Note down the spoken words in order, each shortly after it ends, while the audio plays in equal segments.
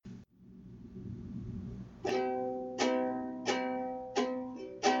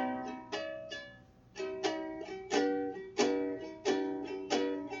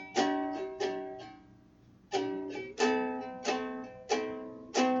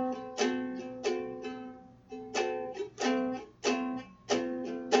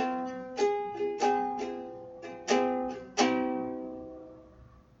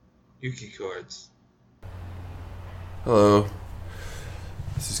Yuki chords. Hello,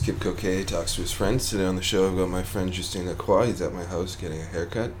 this is Kip Coquet, talks to his friends. Today on the show I've got my friend Justin Lacroix. He's at my house getting a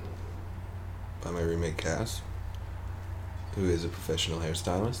haircut by my roommate Cass, who is a professional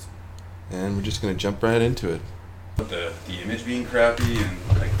hairstylist. And we're just going to jump right into it. The image being crappy and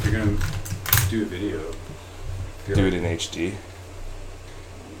like if you're going to do a video. Do it in HD.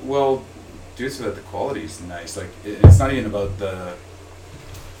 Well, do it so that the quality is nice. Like it's not even about the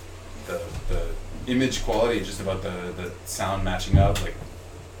image quality, it's just about the sound matching up. Like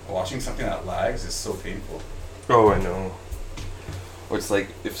watching something that lags is so painful. Oh, I know. Or it's like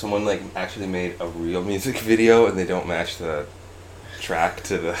if someone like actually made a real music video and they don't match the track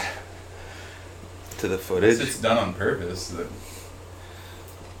to the footage. It's done on purpose. That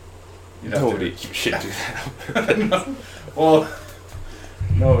Nobody should do that on purpose. No. Well,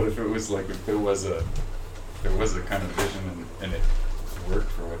 no. If there was a kind of vision and it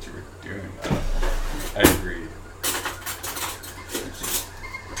worked for what you were doing, I agree.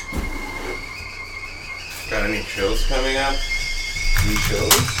 Got any shows coming up? New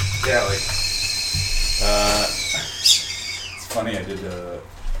shows? Yeah, like it's funny. I did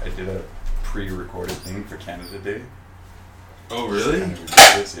a pre-recorded thing for Canada Day. oh really? Kind of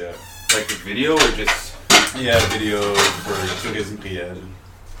ridiculous, yeah. Like the video or just Video for Chugaz and Pied.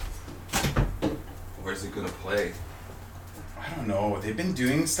 where's it gonna play? I don't know. They've been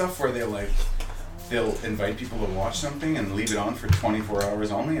doing stuff where they'll invite people to watch something and leave it on for 24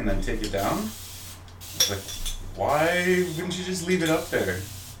 hours only and then take it down. It's like, why wouldn't you just leave it up there?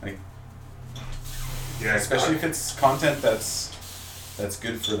 Like, Yeah, especially if it's content that's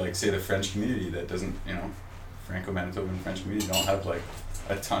good for, like, say, the French community that doesn't, Franco-Manitoban French community don't have like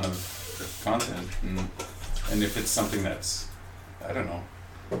a ton of content, and if it's something that's, I don't know,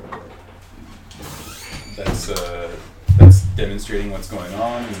 that's demonstrating what's going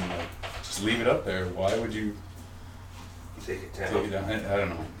on, and like, just leave it up there. Why would you take it take down. it down? I don't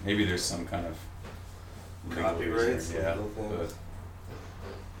know. Maybe there's some kind of legal Copyrights, reason, yeah. legal things.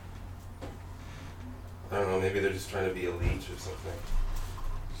 But I don't know, maybe they're just trying to be elite or something.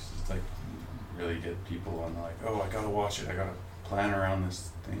 just like really get people on like, oh, I gotta watch it. I gotta plan around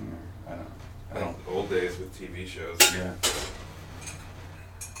this thing. Or I don't. Old days with TV shows. Yeah.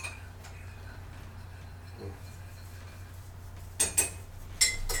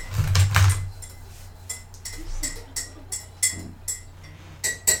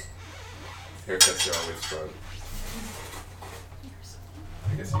 Haircuts are always fun.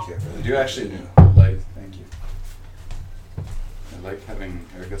 I guess you can't I really do actually Yeah. like. Thank you. I like having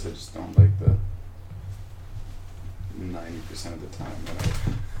haircuts. I just don't like the 90% of the time.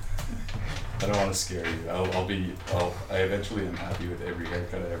 I don't want to scare you. I eventually am happy with every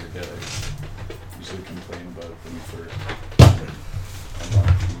haircut I ever get. I usually complain about them for a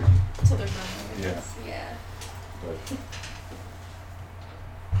month. So they're not. Yeah. Yeah.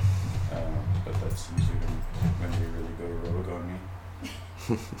 But that's usually when they really go rogue on me.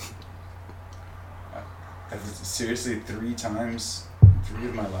 I've seriously 3 times, 3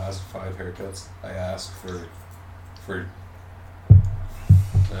 of my last 5 haircuts, I asked for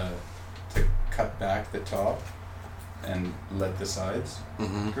to cut back the top and let the sides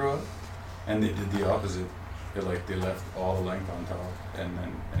grow up, and they did the opposite. They left all the length on top and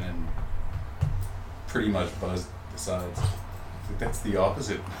then pretty much buzzed the sides. Like, that's the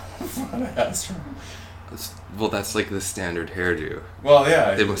opposite of what I asked for. Well, that's like the standard hairdo. Well,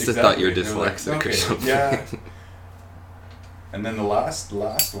 yeah. They must have thought you were They like, dyslexic or okay, something. Yeah. And then the last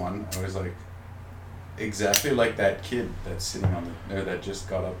one, I was like, exactly like that kid that's sitting that just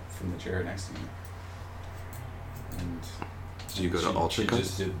got up from the chair next to me. And Did you go to Ultra She Cuts?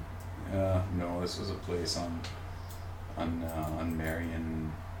 just did. No, this was a place on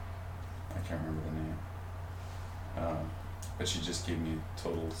Marion. I can't remember the name. But she just gave me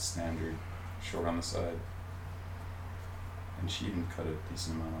total standard short on the side, and she even cut a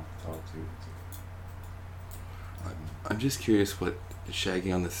decent amount off the top too. I'm just curious what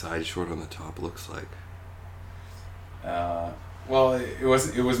shaggy on the side, short on the top looks like. Well, it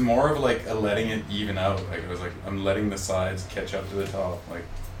was more of like a letting it even out. Like it was like I'm letting the sides catch up to the top. Like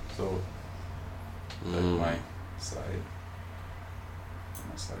so, like my sides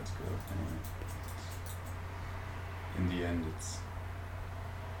go anyway. In the end, it's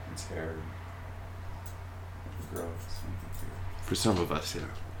hair. It'll grow. It's no big deal. For some of us, yeah.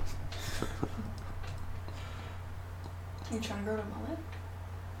 You trying to grow to mullet?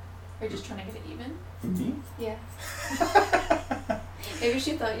 Or just trying to get it even? Me? Yeah. Maybe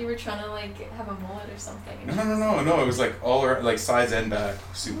she thought you were trying to like have a mullet or something. No. It was like all around, like sides and back,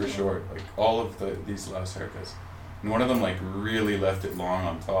 super short. Like all of these last haircuts, and one of them like really left it long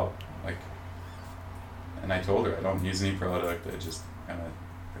on top. like, and I told her I don't use any product. I just kind of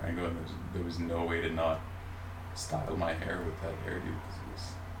go. And there was no way to not style my hair with that hairdo, because it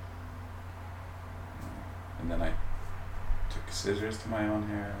was. And then I took scissors to my own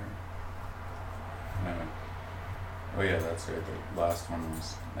hair, and I went, oh yeah, that's right. The last one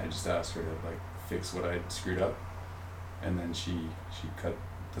was, I just asked her to like fix what I'd screwed up, and then she cut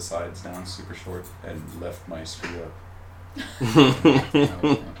the sides down super short and left my screw up.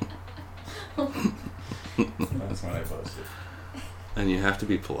 That's when I busted. And you have to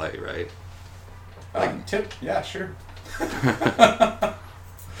be polite, right? Tip, yeah, sure.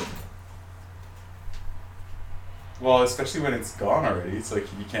 Well, especially when it's gone already. It's like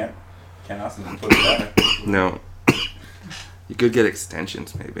you can't ask them to put it back. No. You could get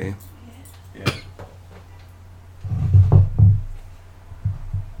extensions, maybe. Yeah.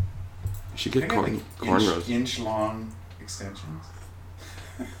 You should get cornrows. Inch long extensions.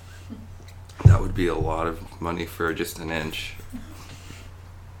 That would be a lot of money for just an inch.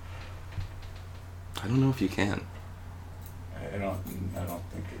 I don't know if you can. I don't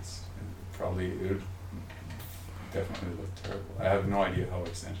think it would definitely look terrible. I have no idea how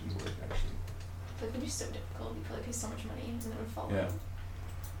extensions work, actually. It would be so difficult. You probably pay so much money and then it would fall Yeah. out.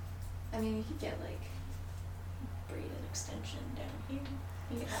 I mean, you could get like braided extension down here.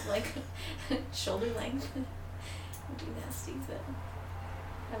 You could have like shoulder length. It would be nasty, but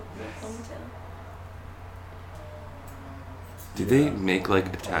that would be a ponytail. Do they make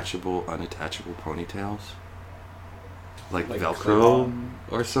like attachable, unattachable ponytails? Like Velcro clip-on?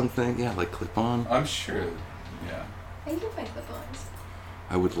 or something? Yeah, like clip-on. I'm sure, yeah. I can find clip-ons.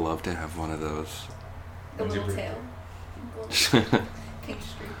 I would love to have one of those. The When's your little birthday? tail. Gold. Pink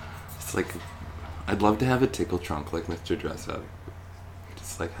streak. It's like, I'd love to have a tickle trunk like Mr. Dress Up.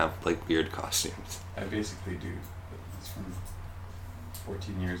 Just like have like weird costumes. I basically do. It's from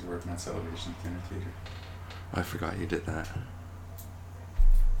 14 years working at Celebration Dinner Theater. I forgot you did that.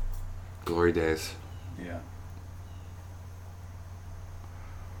 Glory days. Yeah.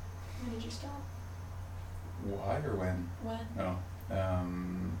 When did you stop? Why or when? When? No.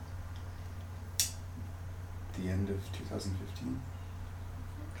 The end of 2015.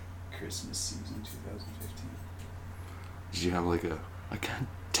 Christmas season 2015. Did you have like a, I can't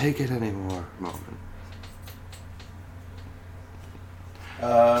take it anymore moment?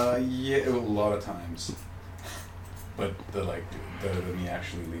 Yeah, a lot of times. But the me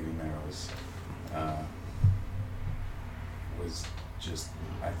actually leaving there was just,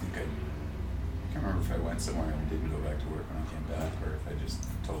 I can't remember if I went somewhere and didn't go back to work when I came back, or if I just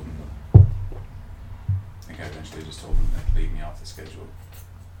told them I think I eventually just told them to leave me off the schedule.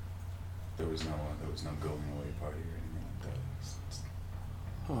 There was no going away party or anything like that.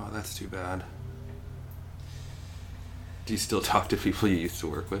 Oh, that's too bad. Do you still talk to people you used to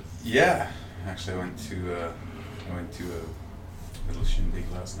work with? Yeah, actually, I went to a little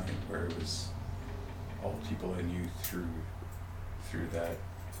shindig last night where it was all people I knew through that.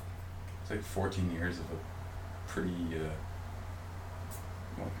 It's like 14 years of a pretty.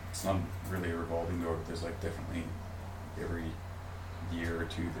 Well, it's not really a revolving door, but there's like definitely every year or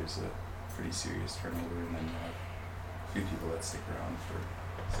two there's a pretty serious turnover, and then you have a few people that stick around for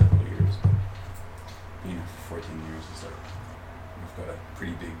several years. But being here for 14 years is like, we've got a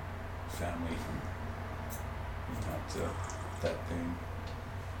pretty big family from that thing,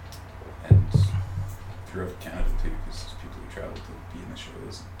 and throughout Canada too, because there's people who travel to be in the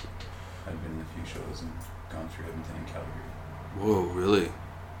shows. I've been in a few shows and gone through Edmonton and Calgary. Whoa, really?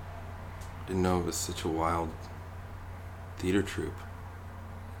 Didn't know it was such a wild theater troupe.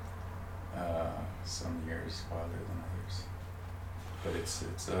 Some years wilder than others, but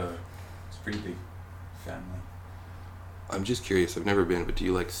it's a pretty big family. I'm just curious, I've never been, but do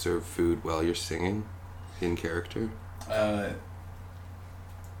you like serve food while you're singing in character?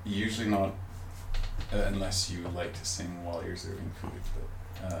 Usually not, unless you like to sing while you're serving food,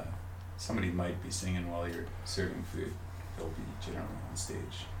 but somebody might be singing while you're serving food. They'll be generally on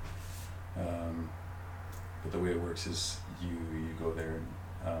stage. But the way it works is you go there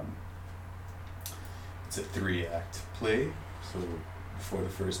and it's a 3-act play. So before the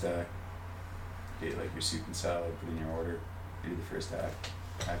first act, you get like your soup and salad, put in your order, you do the first act,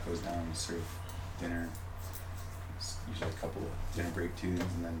 goes down, you serve dinner. It's usually a couple of dinner break tunes,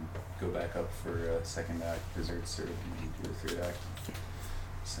 and then go back up for a second act, dessert served, and then do the third act,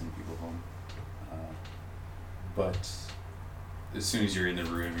 send people home. But as soon as you're in the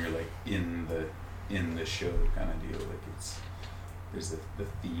room, you're like in the show kind of deal. Like there's the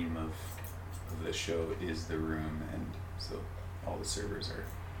theme of the show is the room, and so all the servers are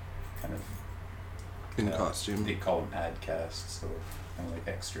kind of In costume. They call them ad casts, so kind of like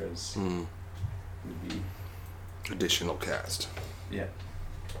extras would be. Additional cast. Yeah.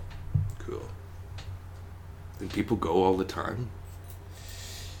 Cool. And people go all the time?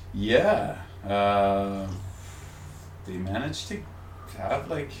 Yeah. They managed to have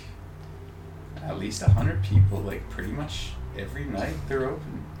like at least 100 people like pretty much every night they're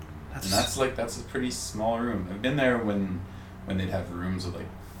open. And that's a pretty small room. I've been there when they'd have rooms of like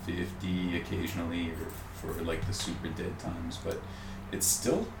 50 occasionally, or for like the super dead times, but it's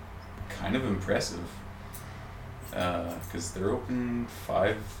still kind of impressive because they're open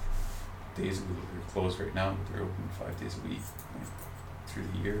 5 days a week. They're closed right now, but they're open 5 days a week, like, through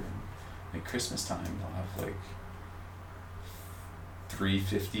the year. And at Christmas time they'll have like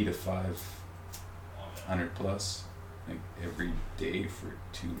 350 to 500 plus, like every day for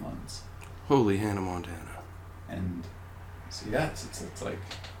 2 months. Holy Hannah Montana. And so yeah, it's like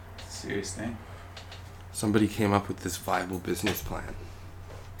a serious thing. Somebody came up with this viable business plan.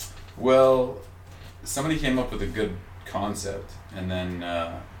 Well, somebody came up with a good concept, and then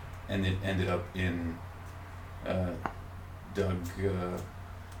and it ended up in Doug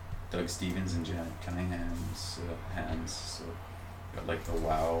Stevens and Janet Cunningham's hands. So got like the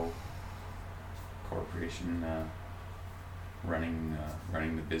WOW Corporation running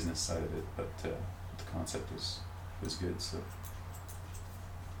the business side of it, but the concept was good. So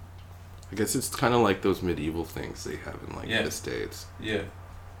I guess it's kind of like those medieval things they have in like Yeah. the States. yeah,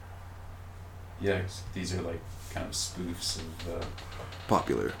 'cause these are like kind of spoofs of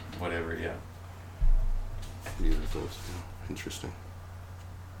Popular. whatever. Yeah. These are those. Yeah. Interesting.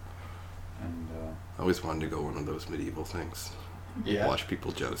 And I always wanted to go one of those medieval things. yeah, Watch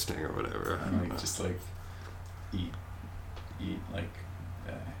people jousting or whatever. I and don't like know. just like eat like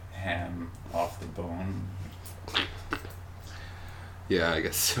ham off the bone. Yeah, I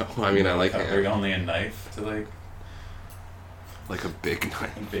guess so. I mean, I like covering ham. only a knife to like Like a big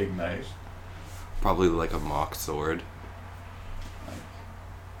knife. a big knife. Probably like a mock sword.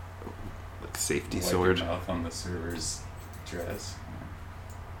 Like Like safety wipe sword. your mouth on the server's dress.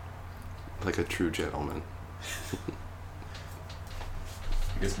 Like a true gentleman.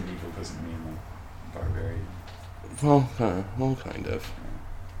 I guess medieval doesn't mean like barbarian. Well, kind of.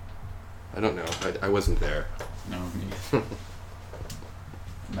 I don't know. I wasn't there. No, me.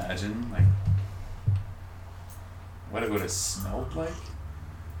 Imagine like what it would have smelled like.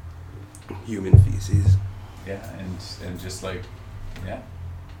 Human feces. Yeah, and just like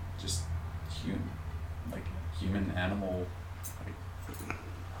just human animal. Like,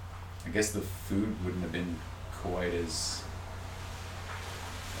 I guess the food wouldn't have been quite as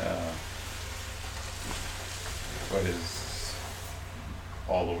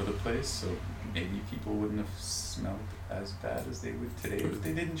all over the place, so maybe people wouldn't have smelled as bad as they would today if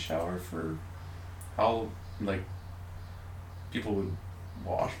they didn't shower for how like people would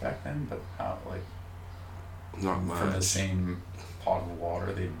wash back then, but how like Not from the much. same pot of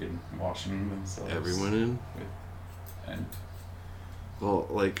water they'd been washing themselves Everyone in? with, and Well,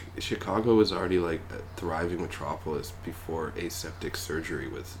 like, Chicago was already, like, a thriving metropolis before aseptic surgery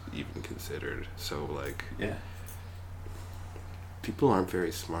was even considered. So, like, yeah, people aren't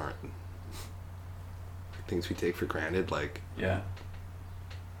very smart. Things we take for granted, like yeah,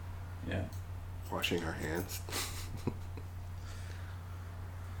 washing our hands.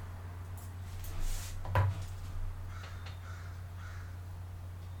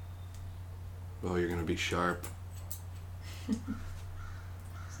 Oh, you're gonna be sharp. It's like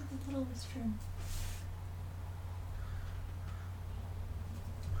a little restroom.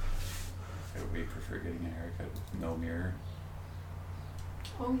 we prefer getting a haircut with no mirror.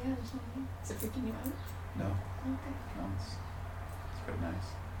 Oh yeah, there's no mirror. Is it freaking you out? No, Okay. no, it's quite nice.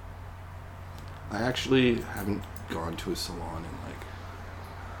 I actually haven't gone to a salon in,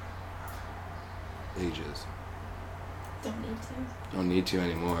 like, ages. Don't need to. Don't need to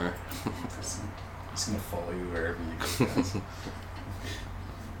anymore. He's gonna follow you wherever you go, guys.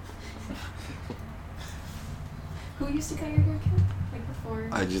 Who used to cut your hair, Kim? Like before?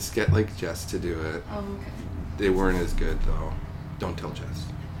 I just get, like, Jess to do it. Oh, okay. They weren't as good, though. Don't tell Jess.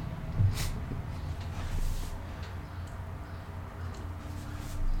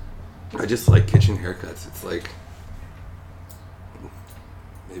 I just like kitchen haircuts. It's like,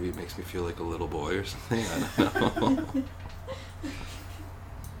 maybe it makes me feel like a little boy or something. I don't know.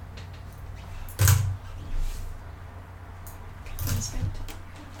 That's good.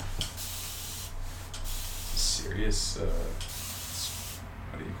 Serious,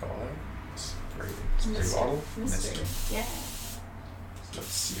 what do you call it? Spray bottle? Mister. Yeah.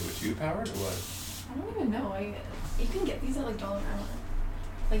 That's CO2 powered or what? I don't even know. You can get these at like $1 an hour.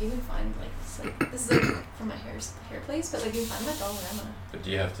 Like you can find this is like from my hair place, but like you can find that all around. But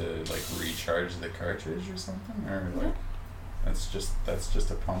do you have to like recharge the cartridge or something, or like No. that's just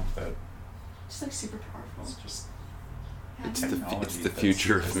a pump that Just like super powerful. it's just Yeah. It's technology the that's-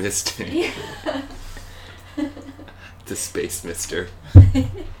 future of misting. Yeah. The space mister.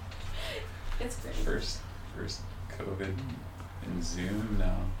 It's great. first COVID in Zoom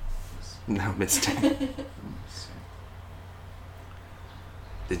now. Now misting.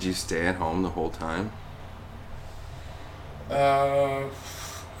 Did you stay at home the whole time?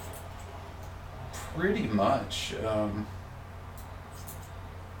 Pretty much.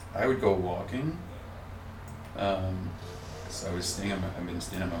 I would go walking. 'Cause I've been staying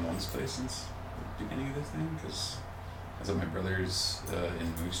at my mom's place since the beginning of this thing. Because I was at my brother's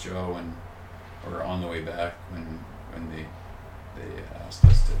in Moose Jaw or on the way back when they asked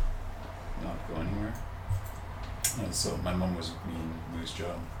us to not go anywhere. So my mom was with me in Moose Jaw.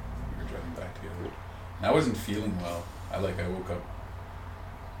 We were driving back together. And I wasn't feeling well. I woke up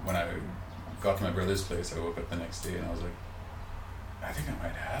when I got to my brother's place. I woke up the next day and I was like, I think I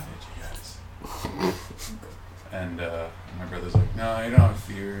might have it, you guys. And my brother's like, no, you don't have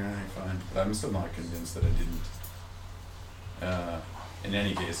fever, you're fine. But I'm still not convinced that I didn't. In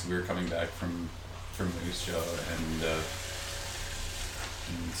any case, we were coming back from Moose Jaw, and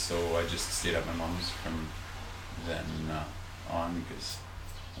so I just stayed at my mom's from then on, because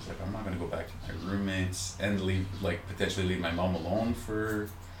I was like, I'm not gonna go back to my roommates and potentially leave my mom alone for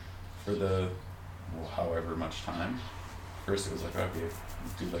the however much time. First it was like, okay,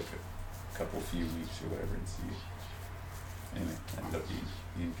 do like a few weeks or whatever and see. Anyway, ended up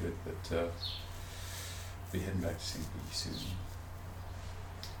being good, but be heading back to St. Louis soon.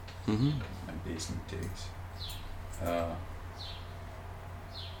 Mm-hmm. My basement digs.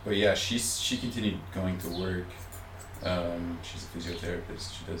 But yeah, she continued going to work. She's a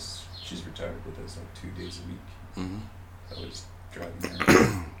physiotherapist. She's retired, but does like 2 days a week. Mm-hmm. So I was driving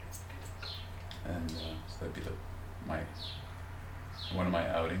her. And so that'd be one of my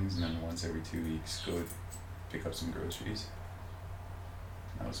outings, and then once every 2 weeks go pick up some groceries.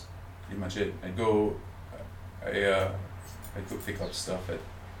 That was pretty much it. I'd go pick up stuff at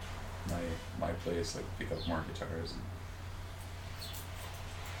my place, like pick up more guitars. And,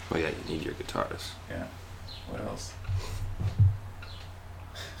 Oh yeah, you need your guitars. yeah. What else?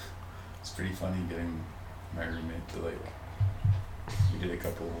 It's pretty funny getting my roommate to we did a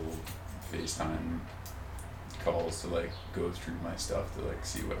couple FaceTime calls to go through my stuff to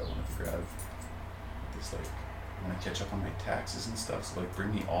see what I wanted to grab. Just I want to catch up on my taxes and stuff, so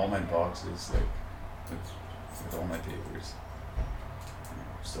bring me all my boxes with all my papers.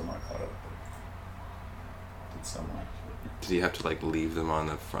 I'm still not caught up, but did somewhat. Did you have to leave them on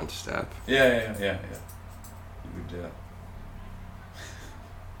the front step? Yeah. You would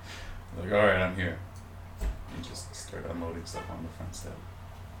alright, I'm here. You just start unloading stuff on the front step.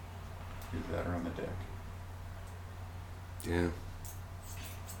 Either that or on the deck. Yeah.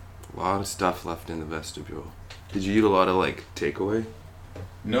 A lot of stuff left in the vestibule. Did you eat a lot of takeaway?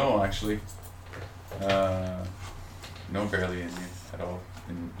 No, actually. No, barely any at all.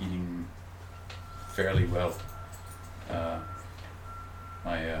 Been eating fairly well. I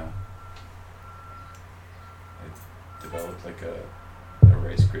developed a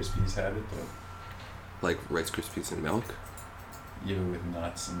Rice Krispies habit, Like Rice Krispies and milk? with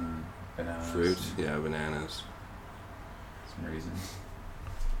nuts and bananas. Fruit? And Yeah, bananas. some raisins.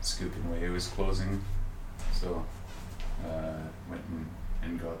 Scooping away. It was closing, so went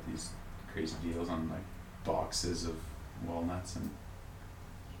and got these crazy deals on boxes of walnuts and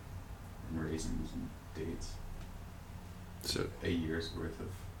raisins and dates. So A year's worth of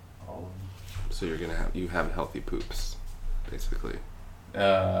all of them. so you have healthy poops, basically.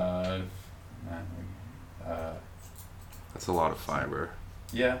 Man, That's a lot of fiber.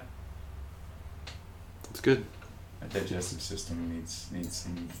 yeah, It's good. my digestive system needs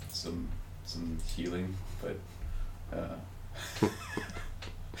some healing, but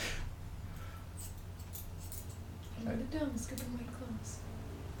Put it down, let's get the white clothes.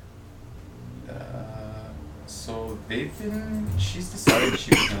 so she's decided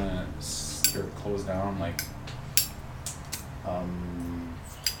she was gonna close down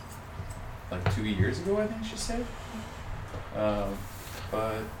 2 years ago, I think she said.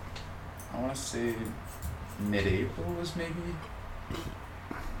 But I want to say mid-April was maybe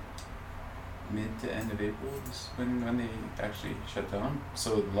mid to end of April was when they actually shut down.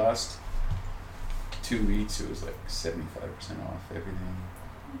 So the last 2 weeks it was 75% off everything.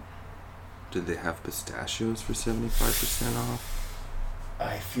 Did they have pistachios for 75% off?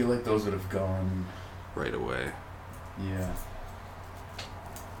 I feel like those would have gone, Right away. yeah.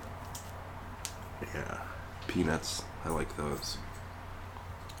 Yeah. Peanuts. I like those.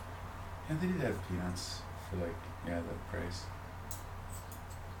 Yeah, they did have peanuts for like that price.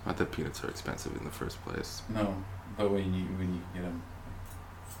 Not that peanuts are expensive in the first place. No, but when you get them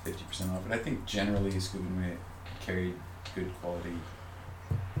 50% off, and I think generally Scoop and Way carried good quality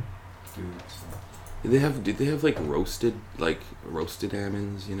food. So. Did they have like roasted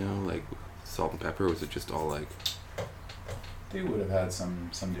almonds, you know, like salt and pepper, or was it just all like? They would have had some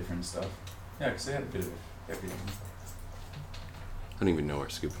different stuff. Yeah, because they had a bit of everything. I don't even know where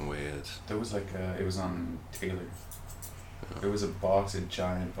Scoop and Way is. There was like it was on Taylor. Oh. There was a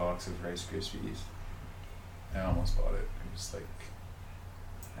giant box of Rice Krispies. I almost bought it. It was like,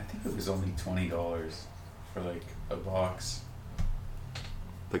 I think it was only $20 for like a box.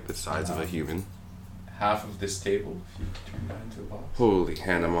 Like the size of a human. Half of this table if you turn that into a box. Holy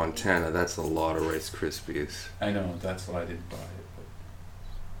Hannah Montana, that's a lot of Rice Krispies. I know, that's why I didn't buy it.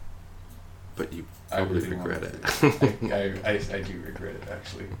 But you I probably really regret wanted it. I do regret it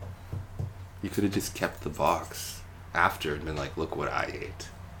actually. You could have just kept the box after and been like, look what I ate.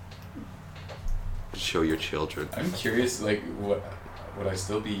 Show your children. I'm curious, like, what would I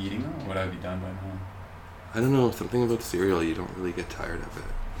still be eating them, or would I be done by now? I don't know, something about cereal, you don't really get tired of it.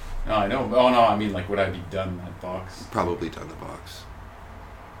 No, I know. Oh no, I mean, like, would I be done that box? Probably done the box.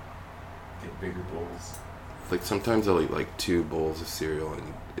 Get bigger bowls. Like sometimes I'll eat like 2 bowls of cereal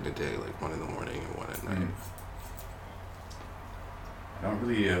in a day, like 1 in the morning and 1 at night. I don't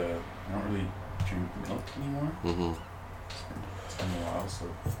really drink milk anymore. Mm-hmm. It's been a while, so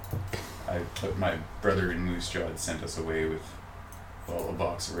but my brother in Moose Jaw had sent us away with a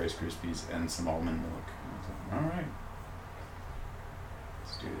box of Rice Krispies and some almond milk. And I was like, all right,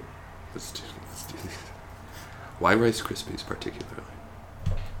 let's do it. Let's do this. Why Rice Krispies particularly?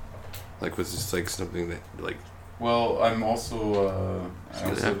 Like, was this like something that like? Well, I'm also I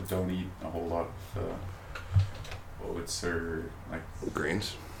also have- don't eat a whole lot of oats or like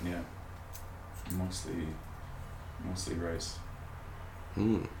Grains? yeah, mostly rice.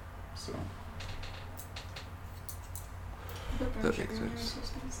 Hmm. So Put brown That sugar makes in your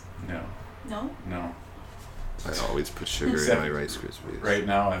sense. Rice Krispies? no, No? I always put sugar in Except my Rice Krispies. right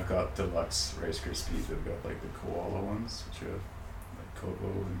now I've got deluxe Rice Krispies. I've got like the koala ones, which have like cocoa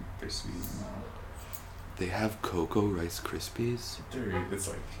and they're sweet. And They have cocoa Rice Krispies? it's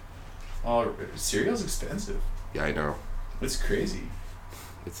like, oh, cereal's expensive. Yeah, I know. It's crazy.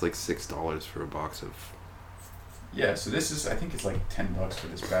 It's like $6 for a box of. Yeah, so this is, I think it's like $10 for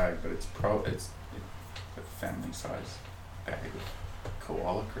this bag, but it's a family size bag of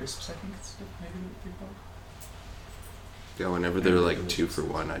koala crisps. I think it's maybe what they call it. Yeah, whenever they're like 2 for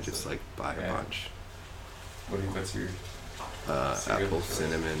 $1, I just like buy a Yeah. bunch. What's your? Cereal Apple, choice.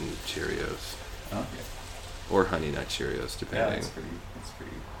 cinnamon, Cheerios, Oh or Honey Nut Cheerios, yeah, depending. it's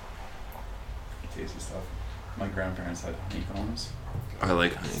pretty tasty stuff. My grandparents had honeycombs. I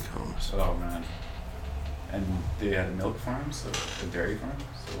like honeycombs. Oh man, and they had a milk farm, so a dairy farm.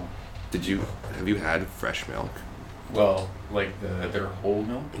 So Have you had fresh milk, well, like their whole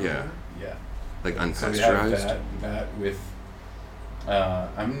milk. or Yeah. whatever? Yeah. like So we had unpasteurized? that with.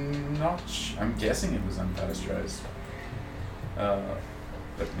 I'm guessing it was unpasteurized.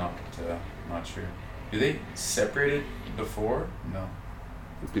 But not sure. Do they separate it before? No.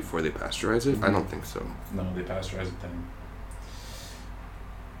 Before they pasteurize it? I don't think so. No, they pasteurize it then.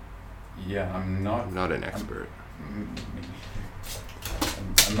 Yeah, I'm not. I'm not an expert. Maybe.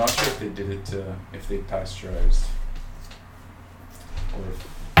 I'm not sure if they did it. If they pasteurized, or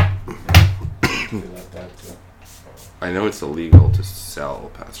if they let that. I know it's illegal to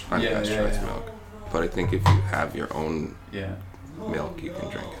sell Yeah, unpasteurized yeah. milk, but I think if you have your own Yeah. milk, you can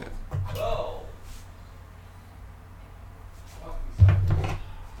drink it.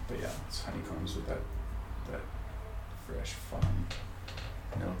 But yeah, it's honeycombs with that fresh farm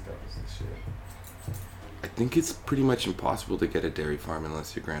milk. That was the shit. I think it's pretty much impossible to get a dairy farm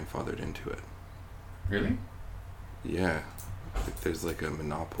unless you're grandfathered into it. Really? Yeah. Like there's like a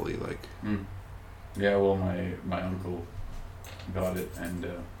monopoly, like. Mm. Yeah. Well, my uncle got it and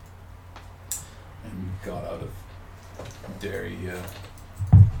got out of dairy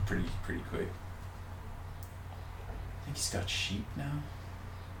pretty quick. I think he's got sheep now.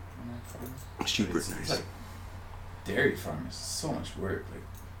 Sheep are It's nice. like dairy farm is so much work. Like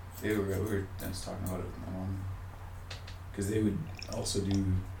I was talking about it with my mom, because they would also do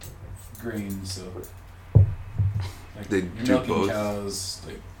grains. So like They you're do milking both? cows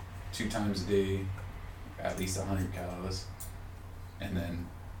like 2 times a day, at least 100 cows, and then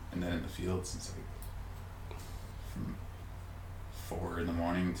in the fields it's like from 4 in the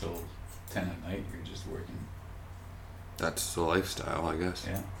morning till 10 at night. You're just working. That's the lifestyle, I guess.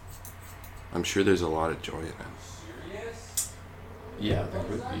 Yeah. I'm sure there's a lot of joy in it. Yeah, there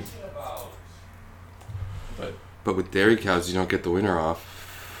would be. But with dairy cows, you don't get the winter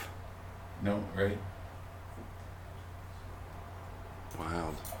off. No, right?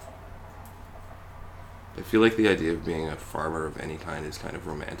 Wild. I feel like the idea of being a farmer of any kind is kind of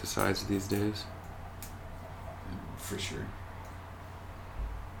romanticized these days. For sure.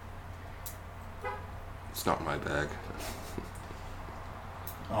 It's not my bag.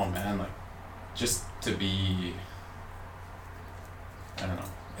 Oh man, like, just to be, I don't know,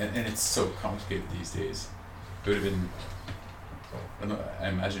 and it's so complicated these days. It would have been, I don't know, I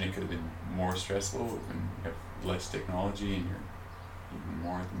imagine it could have been more stressful when you have less technology and you're even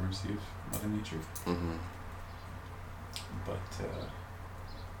more at the mercy of Mother Nature. Mm-hmm.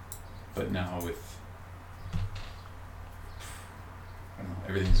 But now with, I don't know,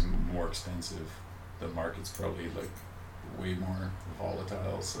 everything's more expensive. The market's probably like way more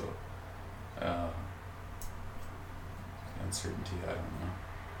volatile, so uncertainty, I don't know.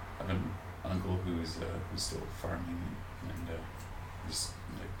 I have an uncle who's still farming and just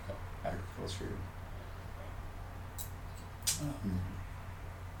like agriculture.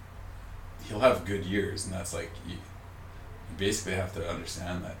 He'll have good years, and that's like you basically have to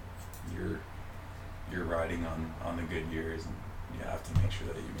understand that you're riding on the good years, and you have to make sure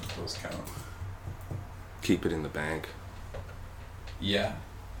that you make those count. Keep it in the bank. Yeah.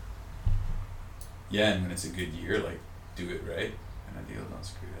 Yeah, and when it's a good year, like, do it right, and a deal, don't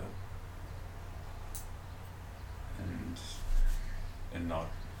screw it up. And not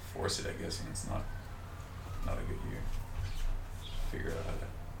force it, I guess, when it's not a good year. Just figure out how to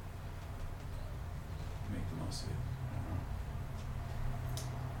make the most of it. I don't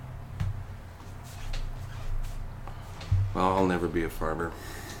know. Well, I'll never be a farmer.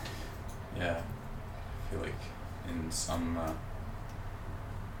 Yeah. I feel like in some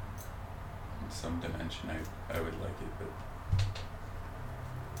dimension I would like it, but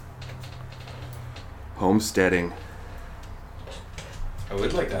Homesteading. I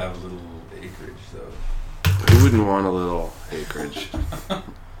would like to have a little acreage though. Who wouldn't want a little acreage?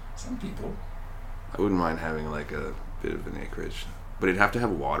 Some people. I wouldn't mind having like a bit of an acreage, but it'd have to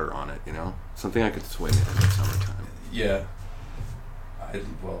have water on it, you know? Something I could swim in the summertime. Yeah.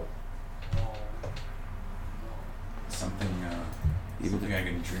 Something I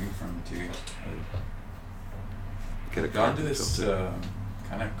can drink from too. Get a I've gone to carbon this filter.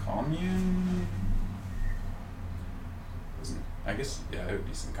 kind of commune. I guess it would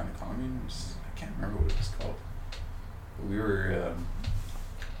be some kind of commune. I can't remember what it was called. But we were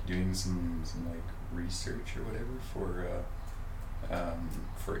doing some like research or whatever for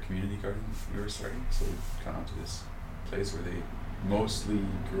a community garden we were starting. So we'd gone out to this place where they mostly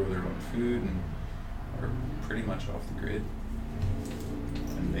grow their own food and are pretty much off the grid.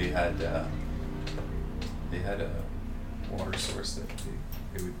 And they had a water source that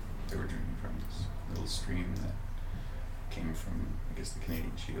they were drinking from, this little stream that came from, I guess, the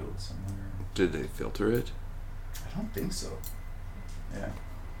Canadian Shield somewhere. Did they filter it? I don't think so. Yeah.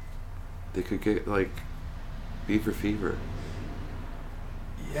 They could get like beaver fever.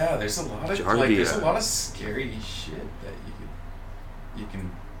 Yeah, there's a lot of scary shit that you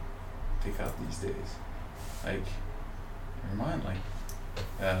can pick up these days. Like, never mind, like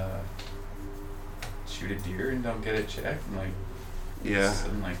shoot a deer and don't get it checked, and like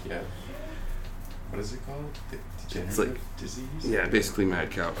sudden, like what is it called? Degenerative disease? Yeah, basically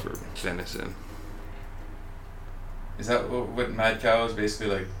mad cow for venison. Is that what mad cow is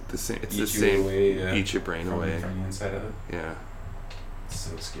basically like? The same. It's eat the same. Away, eat your brain away from the inside of it. Yeah. It's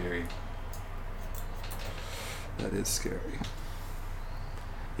so scary. That is scary.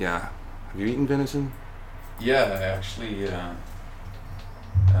 Yeah. Have you eaten venison? Yeah, I actually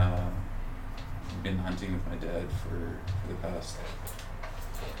been hunting with my dad for the past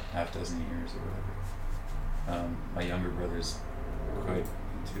half dozen years or whatever. My younger brother's quite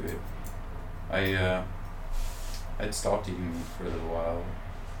into it. I'd stopped eating meat for a little while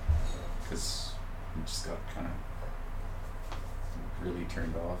because I just got kind of really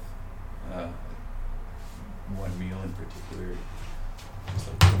turned off. One meal in particular, just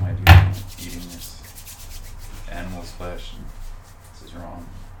like, what am I doing eating this animal's flesh? And this is wrong.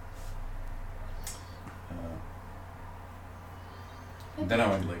 And then I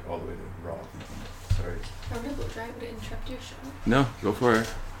went like all the way to raw vegan. Sorry. I'm gonna go dry. Would it interrupt your show? No, go for it.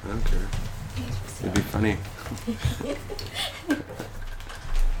 I don't care. It'd be funny.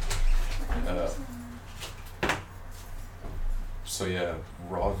 So yeah,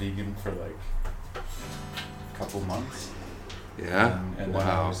 raw vegan for like a couple months. Yeah. And then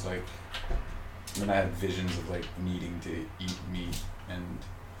I was like, then I had visions of like needing to eat meat, and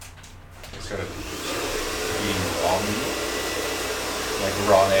I started eating raw meat, like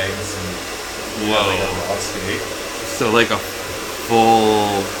raw eggs and like a raw steak. So like a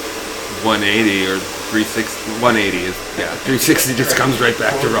full 180 or 360. 180 is 360 just comes right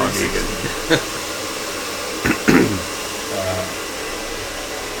back to raw vegan.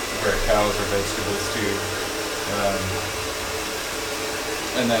 Where cows are vegetables too,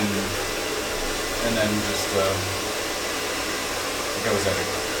 and then just I was at a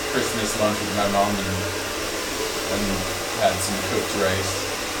Christmas lunch with my mom and had some cooked rice.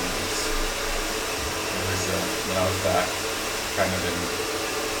 It was when I was back, kind of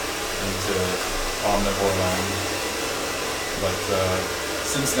into omnivore land. But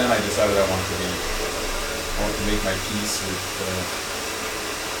since then, I decided I want to make my peace with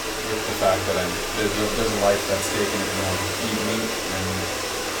the fact that there's a life that's taken it and I want to eat meat and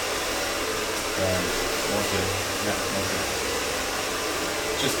want to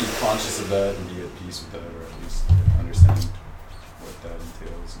just be conscious of that and be at peace with that, or at least understand what that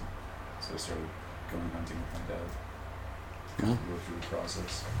entails. And so I started going hunting with my dad. Yeah. Go through the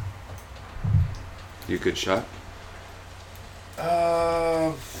process. You a good shot?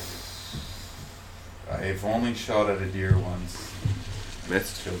 I've only shot at a deer once.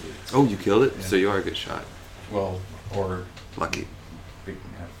 Missed? Killed it. Oh, you killed it? Yeah. So you are a good shot. Well, or Lucky.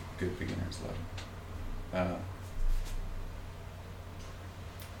 have good beginner's luck.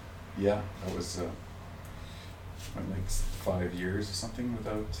 Yeah, that was went like 5 years or something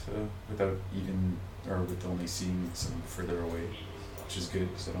without even, or with only seeing some further away, which is good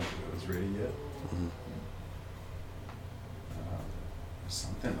because I don't think I was ready yet. Mm-hmm.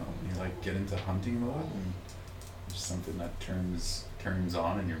 Something though, when you like get into hunting mode and there's something that turns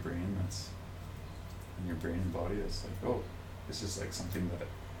on in your brain, and body, that's like, oh, this is like something that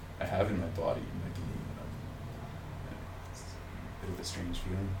I have in my body, in my being. It's a bit of a strange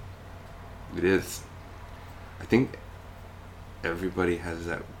feeling. It is. I think everybody has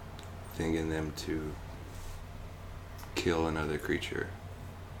that thing in them to kill another creature.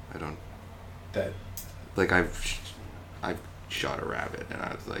 I don't. That. Like I've shot a rabbit, and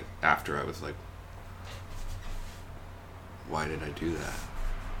I was like, after I was like, why did I do that?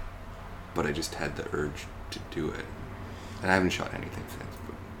 But I just had the urge to do it, and I haven't shot anything since.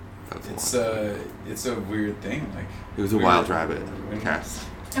 But that was a long time. It's a weird thing. Like It was a wild rabbit. Cast.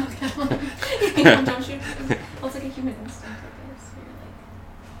 Okay. Yeah, don't shoot. Well, it's like a human instinct, I guess. Where you're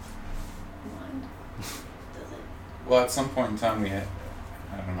like, mind does it. Well, at some point in time, we had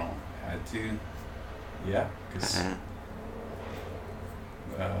to, yeah, because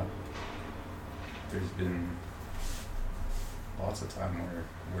there's been lots of time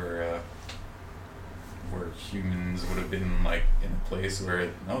where humans would have been like in a place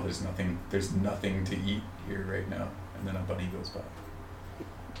where there's nothing to eat here right now, and then a bunny goes by.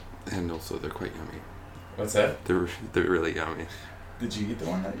 And also, they're quite yummy. What's that? They're really yummy. Did you eat the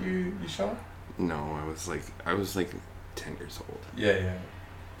one that you shot? No, I was like 10 years old. Yeah.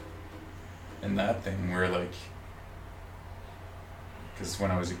 And that thing where like, because when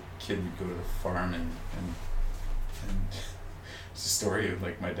I was a kid, you'd go to the farm and it's a story of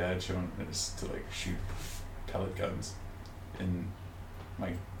like my dad showing us to like shoot pellet guns in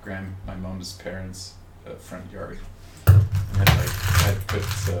my mom's parents' front yard. And I'd put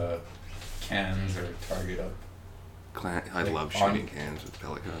cans or target up. I love shooting cans with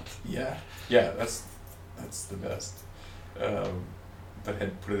pellet guns. Yeah, that's the best. But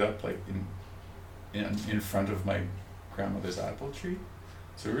had put it up like in front of my grandmother's apple tree.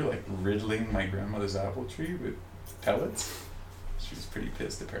 So we were like riddling my grandmother's apple tree with pellets. She was pretty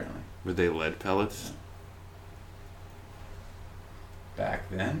pissed apparently. Were they lead pellets? Yeah. Back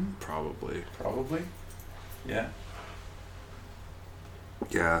then? Probably. Yeah.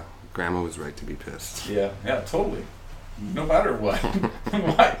 Yeah, Grandma was right to be pissed. Yeah, totally. No matter what.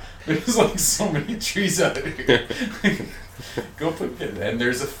 Why? There's like so many trees out here. Go put it, and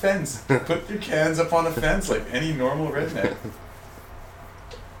there's a fence. Put your cans up on a fence like any normal redneck.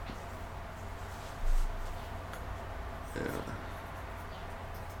 Yeah.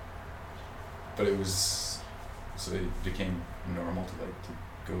 But it became normal to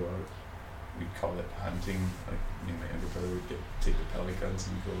go out. We'd call it hunting. Like me and my younger brother would take the pellet guns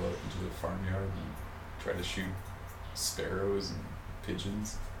and go out into the farmyard and try to shoot sparrows and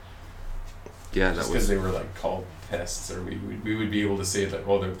pigeons. Yeah, just because they were like called pests, or we would be able to say that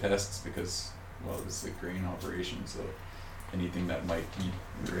they're pests because it was a grain operation, so anything that might eat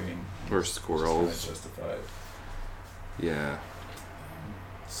grain or squirrels just justified. Yeah.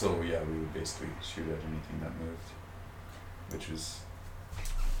 So yeah, we would basically shoot at anything that moved, which was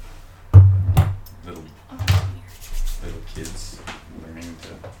little kids learning to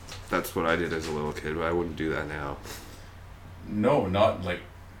that's what I did as a little kid, but I wouldn't do that now. No, not like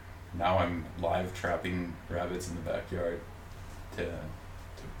now. I'm live trapping rabbits in the backyard to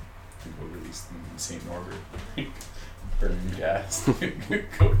go release them in St. Norbert, burning gas. Go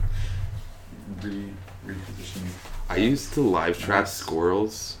reposition. I used to live trap Nice.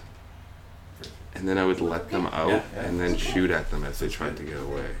 squirrels, and then I would let them out Yeah. and then shoot at them as they tried to get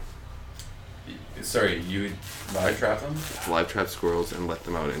away. Sorry, you would live trap them? Live trap squirrels and let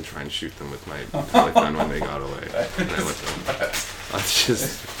them out and try and shoot them with my gun when they got away. And I let them. That's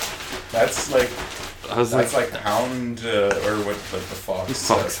just. That's like I was that's like, like hound or what like the fox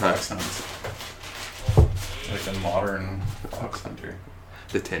Fox hunt. hunts. Like a modern fox hunter.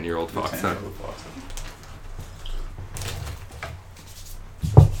 the 10-year-old The fox hunt. 10-year-old fox hunter.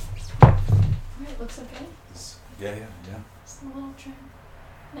 Alright, looks okay. Yeah. Just a little trim.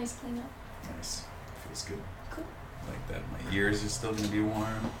 Nice cleanup. Nice. Feels good. Cool. Like that. My ears are still gonna be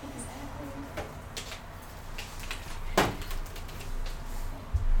warm. Exactly.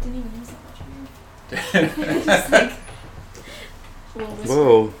 Didn't even use that much of you. Just like a little whisper.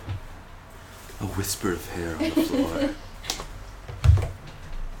 Whoa. A whisper of hair on the floor.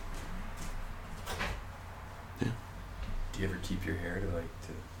 Do you ever keep your hair to like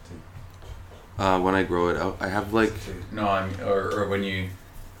to When I grow it out, I have like, no, or when you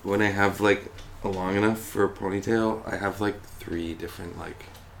when I have like a long enough for a ponytail, I have like 3 different like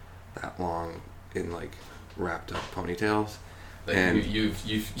that long in like wrapped up ponytails. like And you've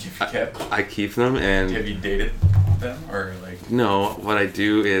kept. I keep them and Have you dated them or like? no, what I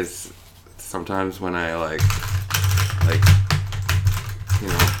do is sometimes when I like you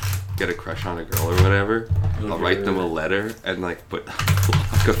know, get a crush on a girl or whatever, I'll write them a letter and like put a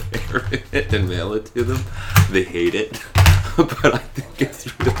lock of hair in it and mail it to them. They hate it, but I think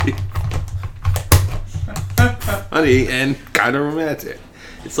it's really funny and kind of romantic.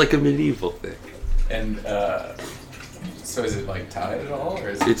 It's like a medieval thing. And so is it like tied at all, or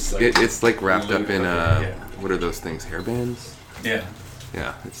is it It's like it's like wrapped up in yeah. what are those things? Hair bands? Yeah.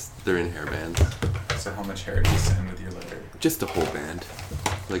 Yeah, they're in hair bands. So how much hair do you send with your letter? Just a whole band,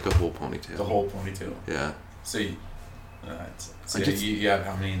 like a whole ponytail. The whole ponytail. Yeah, So you, so I yeah, just- you have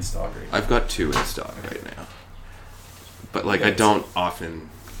how many in stock right now? I've got 2 in stock right now. But like I Yes. don't often,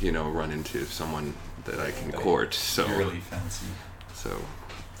 run into someone that I can court. So You're really fancy.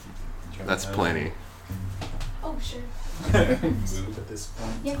 that's plenty. Oh, sure. Move at this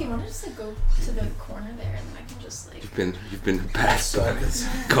point. Yeah, if you want to just like go to the corner there and then I can just like. You've been past.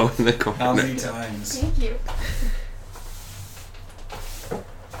 Go in the corner. How many times? Thank you.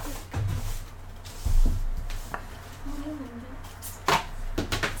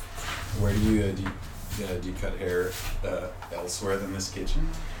 Where do you cut hair elsewhere than this kitchen?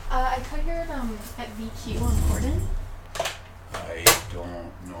 I cut hair at VQ on Gordon. I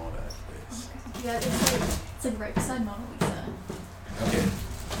don't know that place. Yeah, it's like right beside Mona Lisa.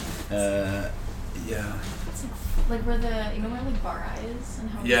 Okay. Yeah. It's like where the where like Bar Eye is and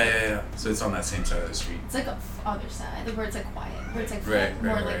how. Yeah. So it's on that same side of the street. It's like a other side, like where it's like quiet, where it's like Right,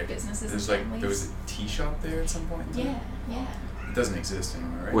 more right, like right. businesses There's and like families. there was a tea shop there at some point. in time? Yeah. It doesn't exist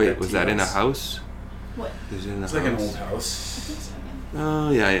anymore, right? Wait, was that in a house? What? Is it in a It's house? like an old I house. think so.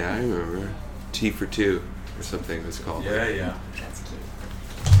 Oh yeah, I remember. Tea for 2 or something it was called. Yeah. Yeah. That's cute.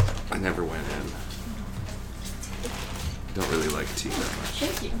 I never went in. Don't really like tea that much.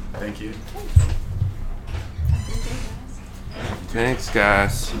 Thank you. Thank you. Thanks. Have a good day, guys. Thanks,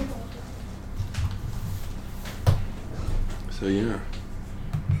 guys. So yeah,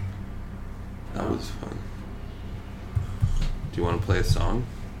 that was fun. Do you want to play a song?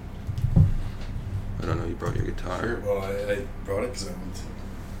 I don't know. You brought your guitar. Sure. Well, I brought it because I wanted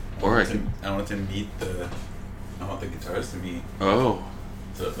to. I wanted to meet the. I want the guitars to meet. Oh.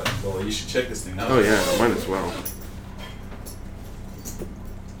 Well, you should check this thing out. Oh yeah, might as well.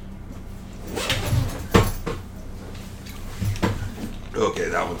 Okay,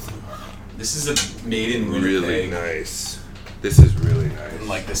 that was This is a made in Winnipeg. really nice. This is really nice. In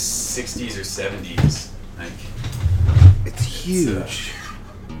like the 60s or 70s. Like. It's huge.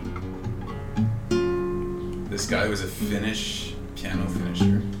 This guy was a Finnish piano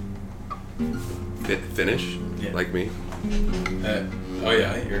finisher. Finnish? Yeah. Like me? Oh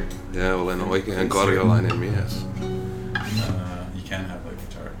yeah, you're. Yeah, well then oikein korjalainen mies. You can have a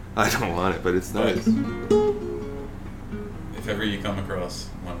guitar. I don't want it, but it's nice. If ever you come across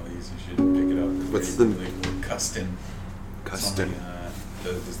one of these, you should pick it up. It's What's really, the- really cool. Custom? Custom.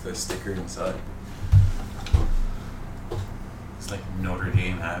 The sticker inside. It's like Notre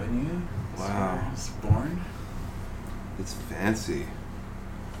Dame Avenue. That's Wow. where I was born. It's fancy.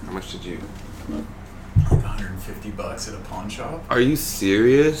 How much did you? $100. $150 at a pawn shop. Are you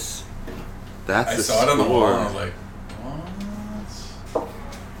serious? That's I a saw it on the wall score. and I was like, what?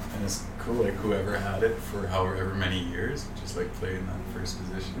 And it's cool, like whoever had it for however many years, just like played in that first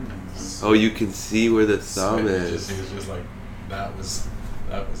position. And it was Oh, you can see where the so thumb it is. was just like, that was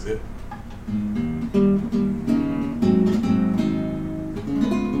it.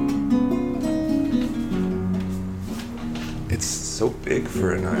 It's so big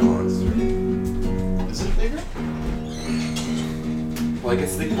for a nylon string. Is it bigger? Well, I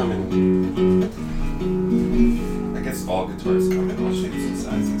guess they come in. I guess all guitars come in all shapes and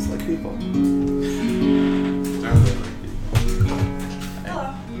sizes, like people.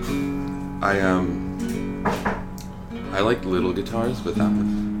 Hello. I like little guitars, but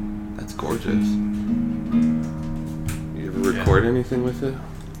that's gorgeous. You ever record anything with it?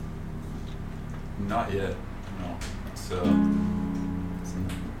 Not yet. No. It's in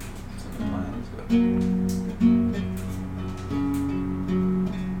the plans, but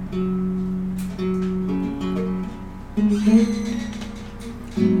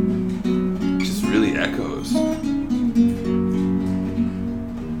It just really echoes.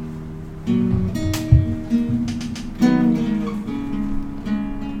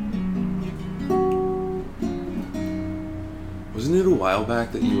 Wasn't it a while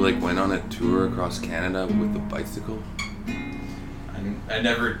back that you like went on a tour across Canada with a bicycle? I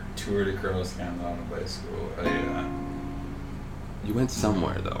never toured across Canada on a bicycle. I You went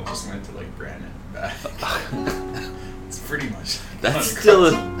somewhere though. just went to like Brandon and back. It's pretty much. That's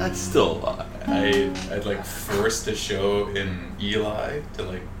going still a lot. I'd like forced a show in Eli to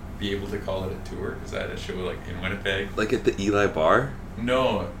like be able to call it a tour because I had a show like in Winnipeg. Like at the Eli Bar?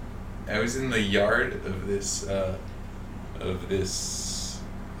 No, I was in the yard of this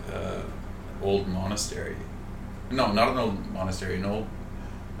old monastery. No, not an old monastery, an old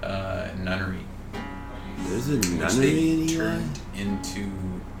nunnery. There's a Which nunnery they in Eli? turned into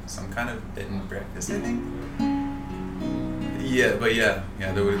some kind of bed and breakfast, I think. Yeah, but yeah,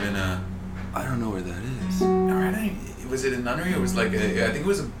 there would have been a. I don't know where that is. Was it a nunnery? It was like I think it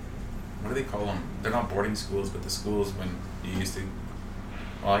was a. What do they call them? They're not boarding schools, but the schools when you used to.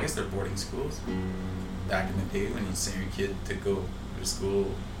 Well, I guess they're boarding schools. Back in the day when you send your kid to go to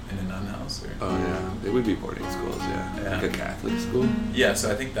school in a nun house, or. Oh yeah, they would be boarding schools, yeah. Yeah. Like a Catholic school? Yeah, so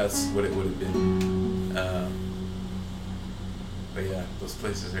I think that's what it would have been. But yeah, those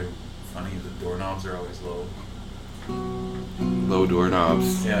places are funny. The doorknobs are always low. Low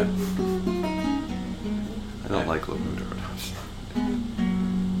doorknobs. Yeah. I don't like low doorknobs.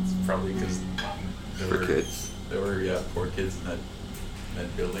 It's probably because For kids. there were poor kids in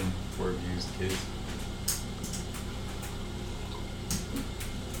that building, poor abused kids.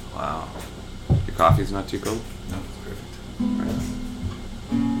 Wow. Your coffee's not too cold? No, it's perfect. Alright.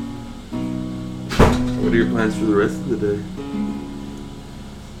 What are your plans for the rest of the day?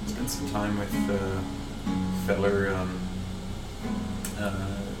 Spent some time with feller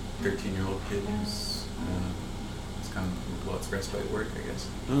 13-year-old kid who's it's kind of lots of respite work, I guess.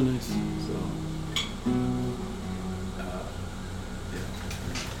 Oh, nice. So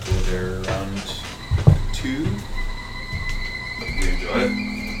go there around 2. You enjoy it?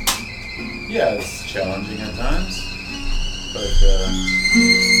 Yeah, it's challenging at times, but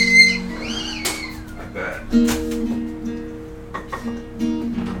I bet.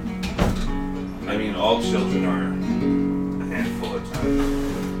 I mean, all children are a handful at times.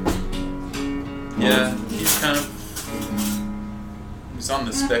 yeah, he's on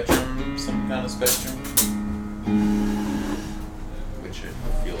the spectrum, some kind of spectrum, which I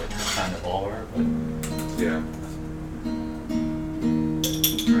feel like we kind of all are, but Yeah.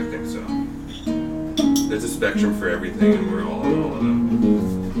 I think so. There's a spectrum for everything, and we're all on all of them.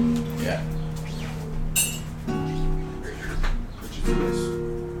 yeah. Which is nice.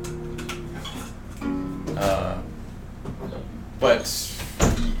 But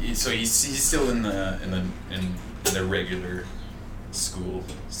so he's still in the regular school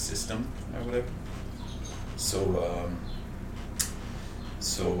system or whatever. So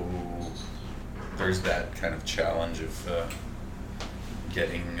there's that kind of challenge of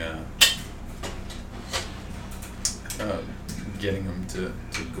getting them to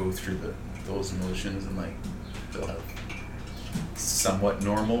go through those motions, and like they'll have somewhat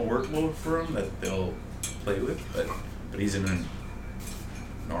normal workload for him that they'll play with, but he's in a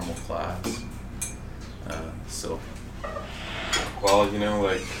normal class, so Well,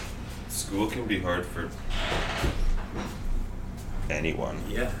 like, school can be hard for anyone.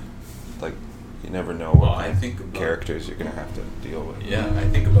 yeah. Like, you never know Well, what I kind think of about- characters you're gonna have to deal with. Yeah, I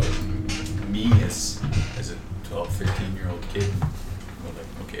think about me as a 12, 13-year-old kid. I'm like,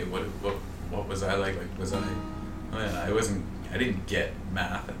 okay, what was I like was I? I didn't get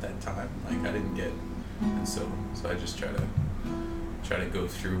math at that time. Like I didn't get, and so I just try to go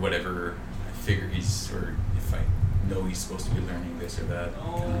through whatever I figure or if I know he's supposed to be learning this or that.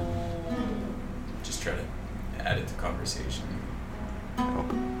 Just try to add it to conversation.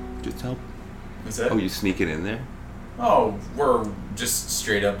 Help. Just help. What's that? Oh, you sneak it in there? Oh, we're just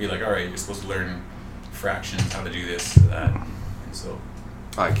straight up be like, all right, you're supposed to learn fractions, how to do this, that, and so.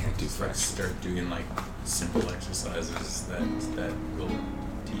 I can't do Just fractions. start doing like simple exercises that will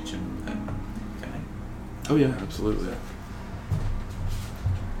teach him that. Can I? Oh yeah, absolutely.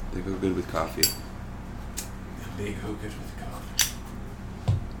 They go good with coffee. They go good with coffee.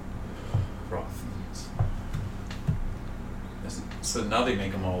 Raw foods. So now they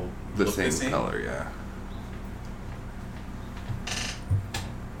make them all The look same the same color, yeah.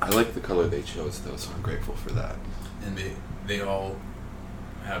 I like the color they chose though, so I'm grateful for that. And they all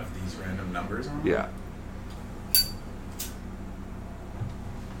have these random numbers on them? Yeah.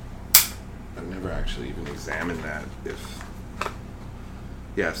 I've never actually even examined that if...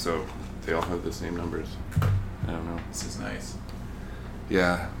 Yeah, so they all have the same numbers. I don't know. This is nice.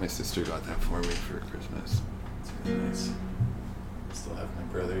 Yeah, my sister got that for me for Christmas. It's really nice. I still have my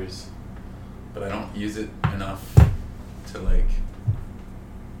brother's, but I don't use it enough to like.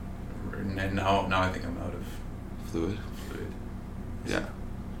 And now I think I'm out of Fluid? Yeah.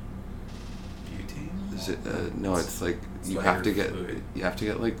 butane. Is it? No, it's like It's you lighter have to get fluid.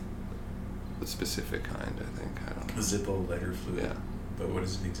 like a specific kind. I think I don't know. Zippo lighter fluid. Yeah, But what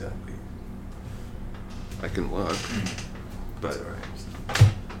is it exactly? I can look, but It's alright.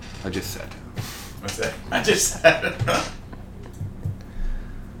 I just said. What's that? I just said it.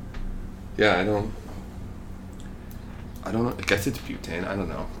 Yeah, I don't know. I guess it's butane. I don't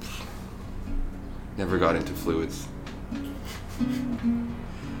know. Never got into fluids.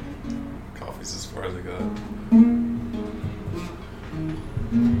 Coffee's as far as I got.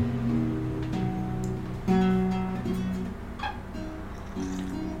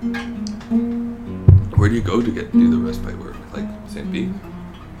 Where do you go to do the respite work? Like St. Pete?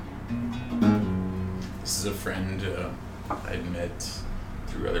 This is a friend I'd met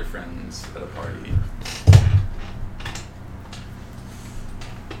through other friends at a party.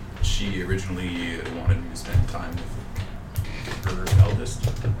 She originally wanted me to spend time with her eldest,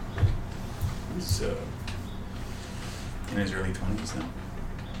 who's in his early 20s now.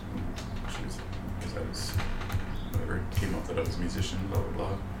 Because whatever, came up that I was a musician, blah blah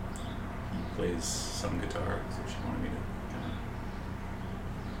blah. He plays some guitar, so she wanted me to kind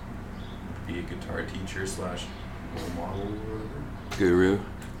of be a guitar teacher / role model or whatever. Guru?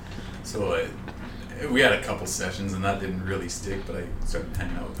 So we had a couple sessions and that didn't really stick, but I started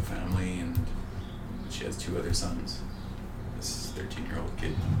hanging out with the family, and she has 2 other sons. This 13-year-old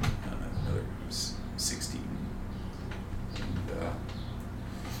kid, another who's 16. And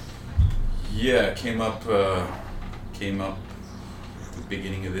yeah, came up at the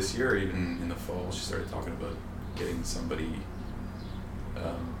beginning of this year, or even in the fall. She started talking about getting somebody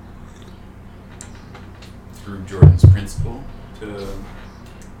through Jordan's principal to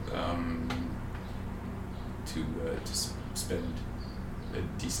spend a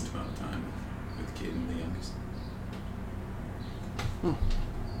decent amount of time with the kid and the youngest.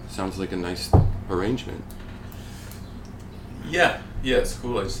 Sounds like a nice arrangement. Yeah, it's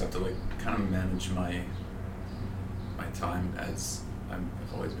cool. I just have to like kind of manage my time, as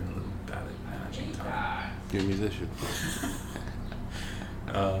I've always been a little bad at managing time. You're a musician.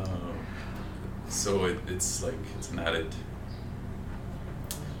 So it's like it's an added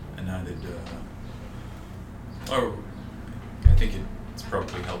or I think it's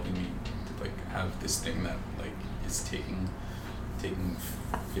probably helping me to like have this thing that like is taking 15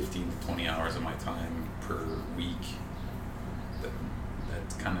 to 20 hours of my time per week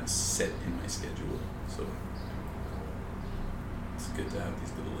that's kind of set in my schedule. So it's good to have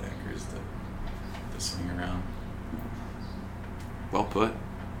these little anchors to swing around. Well put.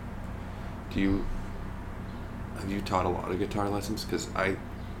 Have you taught a lot of guitar lessons? Because I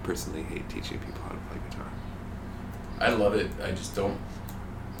personally hate teaching people how to play guitar. I love it. I just don't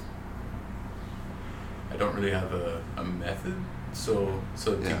really have a method. So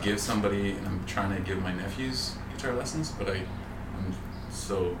to give somebody, and I'm trying to give my nephews guitar lessons, but I'm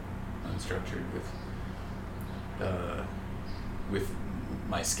so unstructured with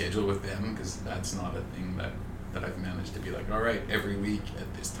my schedule with them, because that's not a thing that I've managed to be like, all right, every week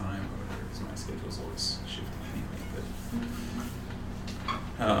at this time or whatever, because my schedule's always shifting anyway.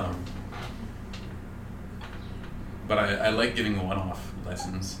 But I like giving one-off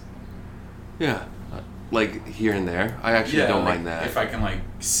lessons. Yeah. Like here and there, I actually don't like, mind that. If I can like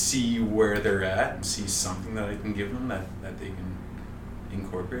see where they're at and see something that I can give them that they can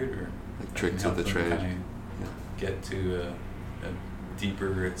incorporate or Like tricks of the trade. Get to a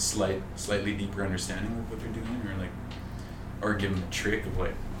deeper, slightly deeper understanding of what they're doing, or give them a trick of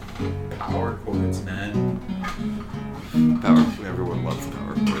like power chords, man. Everyone loves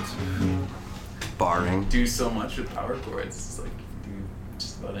power chords. Barring. Do so much with power chords. It's like you can do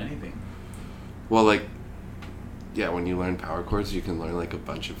just about anything. Well, like, yeah, when you learn power chords, you can learn like a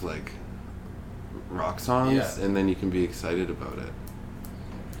bunch of like rock songs, and then you can be excited about it.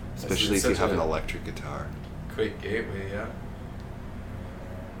 Especially if you have an electric guitar. Quick gateway, yeah.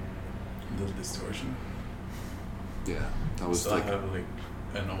 A little distortion. Yeah, that was so like. I have like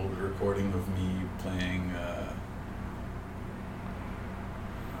an old recording of me playing. I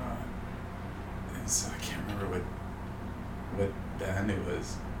can't remember what band it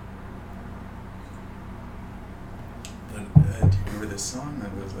was. But do you remember this song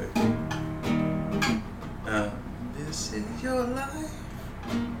that was like, "This is your life.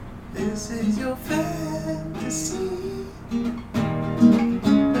 This is your fantasy.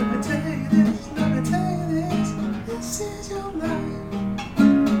 Let me tell you this, let me tell you this. This is your life.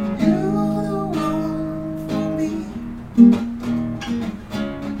 You are the one for me."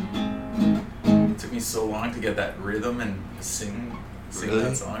 It took me so long to get that rhythm and sing Really?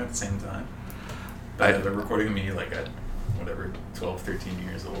 that song at the same time. But the recording of me like at whatever 12, 13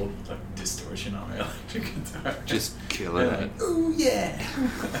 years old, like distortion on my electric guitar. Just killing it. Ooh yeah.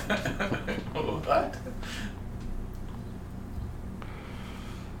 What?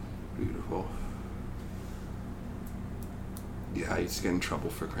 Beautiful. Yeah, I used to get in trouble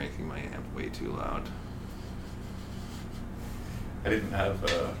for cranking my amp way too loud. I didn't have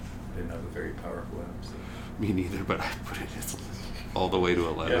a very powerful amp. So. Me neither, but I put it all the way to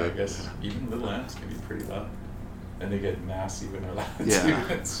 11. Yeah, I guess even little amps can be pretty loud. And they get nasty when they're loud Yeah.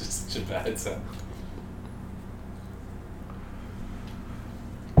 too. It's just such a bad sound.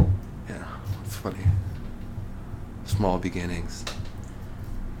 Yeah, it's funny. Small beginnings.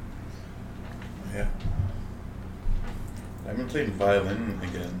 Yeah. I've been playing violin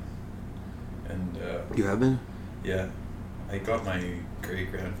again. And You have been? yeah. I got my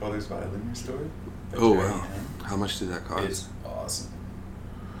great grandfather's violin restored. by Oh Jerry wow. Ham. How much did that cost? It's awesome.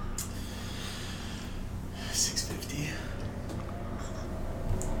 $650.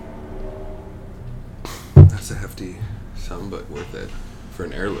 That's a hefty sum, but worth it for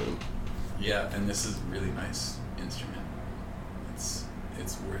an heirloom. Yeah, and this is a really nice instrument. It's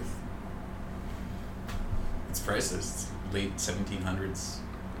worth its priceless. It's late 1700s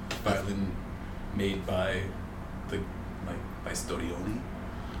violin made by by Storioni,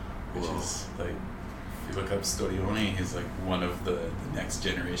 which Whoa. is like, if you look up Storioni, he's like one of the next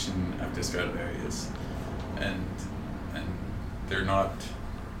generation after Stradivarius, and they're not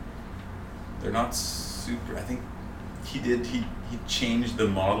super. I think he changed the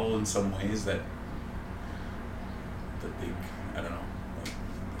model in some ways that the big, I don't know, like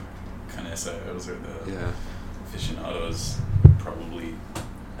Canessos or the aficionados probably,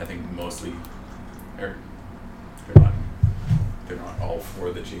 I think mostly, or they're not all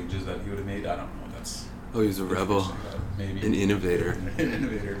for the changes that he would have made. I don't know. That's Oh, he's a rebel. Maybe An innovator. An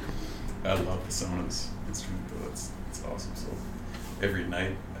innovator. I love the sound of this instrument though. It's awesome. So every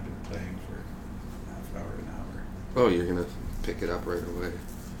night I've been playing for half an hour. Oh, you're gonna pick it up right away.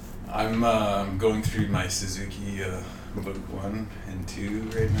 I'm going through my Suzuki Book 1 and 2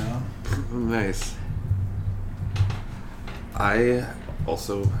 right now. Nice. I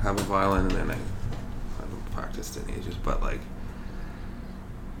also have a violin, and then I haven't practiced in ages, but like,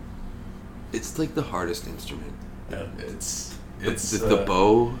 it's like the hardest instrument. Yeah, it's the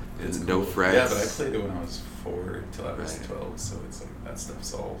bow, it's and no cool. frets. Yeah, but I played it when I was 4 till I was Right. 12, so it's like that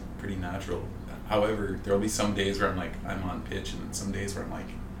stuff's all pretty natural. However, there'll be some days where I'm on pitch, and some days where I'm like,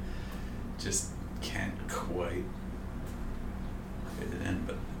 just can't quite fit it in.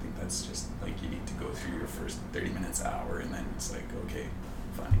 But I think that's just like, you need to go through your first 30 minutes, hour, and then it's like, okay,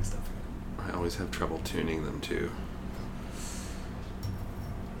 finding stuff. I always have trouble tuning them too.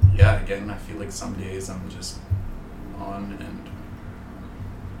 Yeah, again, I feel like some days I'm just on,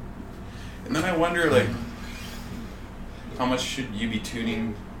 and then I wonder, like, how much should you be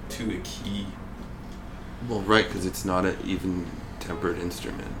tuning to a key? Well, right, because it's not an even tempered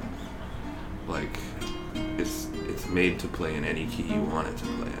instrument. Like, it's made to play in any key you want it to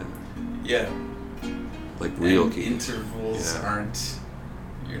play in. Yeah. Like real And keys. intervals Yeah. aren't,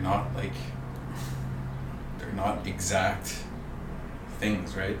 you're not like, they're not exact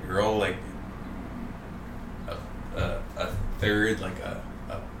things, right? You're all like a third, like a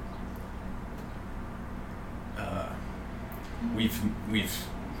we've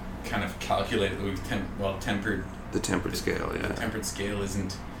kind of calculated that we've tempered. The tempered scale, yeah. The tempered scale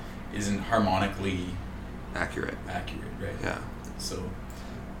isn't harmonically accurate, right? Yeah.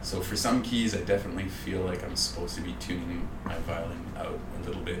 So for some keys, I definitely feel like I'm supposed to be tuning my violin out a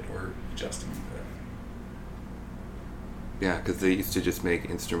little bit or adjusting it. Yeah, because they used to just make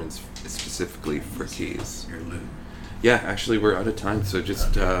instruments specifically for keys. Your Lou. Yeah, actually, we're out of time, so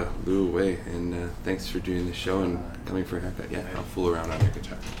just Lou away. And thanks for doing the show and coming for a haircut. Yeah, I'll fool around on your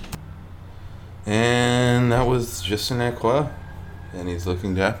guitar. And that was Justin Lacroix, and he's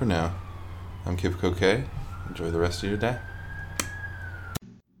looking dapper now. I'm Kip Coquet. Enjoy the rest of your day.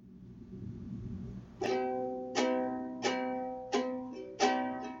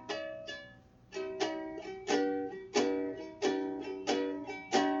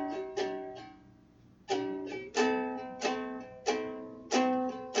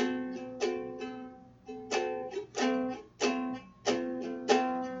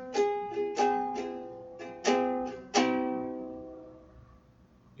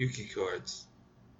 Yuki chords.